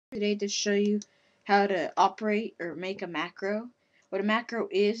Today to show you how to operate or make a macro. What a macro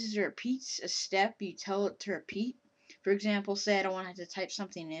is it repeats a step you tell it to repeat. For example, say I don't want to have to type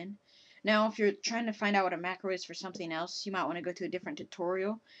something in. Now if you're trying to find out what a macro is for something else, you might want to go to a different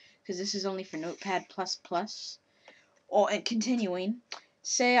tutorial, because this is only for Notepad++. And continuing,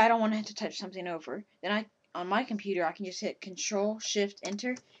 say I don't want to have to type something over, then on my computer I can just hit Control Shift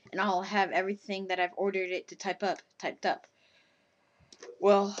Enter and I'll have everything that I've ordered it to type up typed up.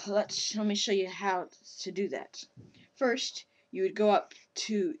 Well, let me show you how to do that. First, you would go up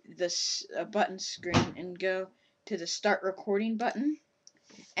to this button screen and go to the Start Recording button,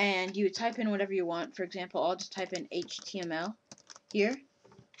 and you would type in whatever you want. For example, I'll just type in HTML here. And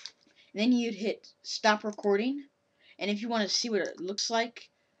then you'd hit Stop Recording, and if you want to see what it looks like,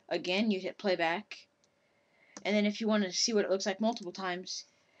 again, you'd hit Playback. And then if you want to see what it looks like multiple times,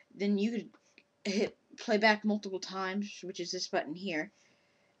 then you could hit Playback multiple times, which is this button here.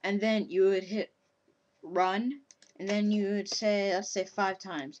 And then you would hit run, and then you would say, let's say 5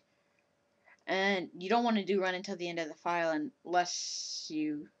 times. And you don't want to do run until the end of the file unless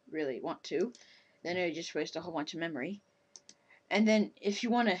you really want to. Then it would just waste a whole bunch of memory. And then if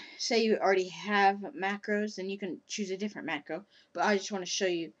you want to say you already have macros, then you can choose a different macro. But I just want to show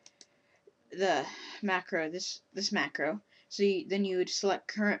you the macro, this macro. So then you would select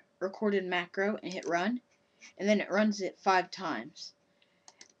current recorded macro and hit run, and then it runs it 5 times.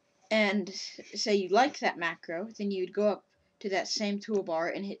 And say you like that macro, then you'd go up to that same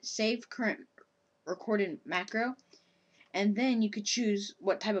toolbar and hit Save Current Recorded Macro, and then you could choose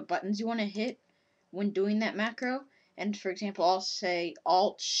what type of buttons you want to hit when doing that macro. And for example, I'll say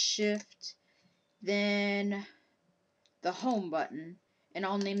Alt Shift, then the Home button, and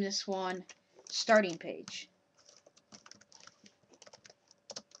I'll name this one Starting Page.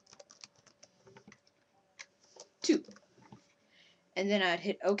 2. And then I'd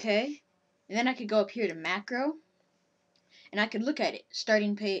hit OK, and then I could go up here to macro, and I could look at it.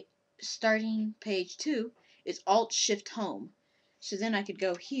 Starting page 2 is Alt Shift Home. So then I could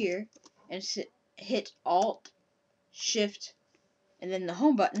go here and hit Alt Shift and then the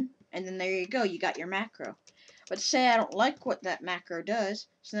Home button, and then there you go, you got your macro. But say I don't like what that macro does,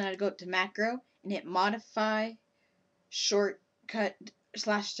 so then I'd go to macro and hit Modify Shortcut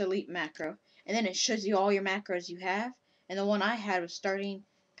 /delete macro, and then it shows you all your macros you have. And the one I had was Starting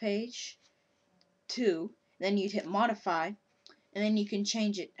Page 2. Then you'd hit Modify, and then you can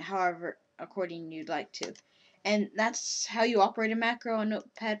change it however according you'd like to. And that's how you operate a macro on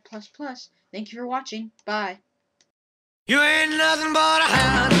Notepad++. Thank you for watching. Bye. You ain't nothing but a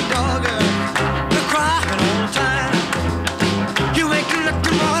hound dog, you're crying all the time. You ain't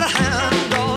nothing but a hound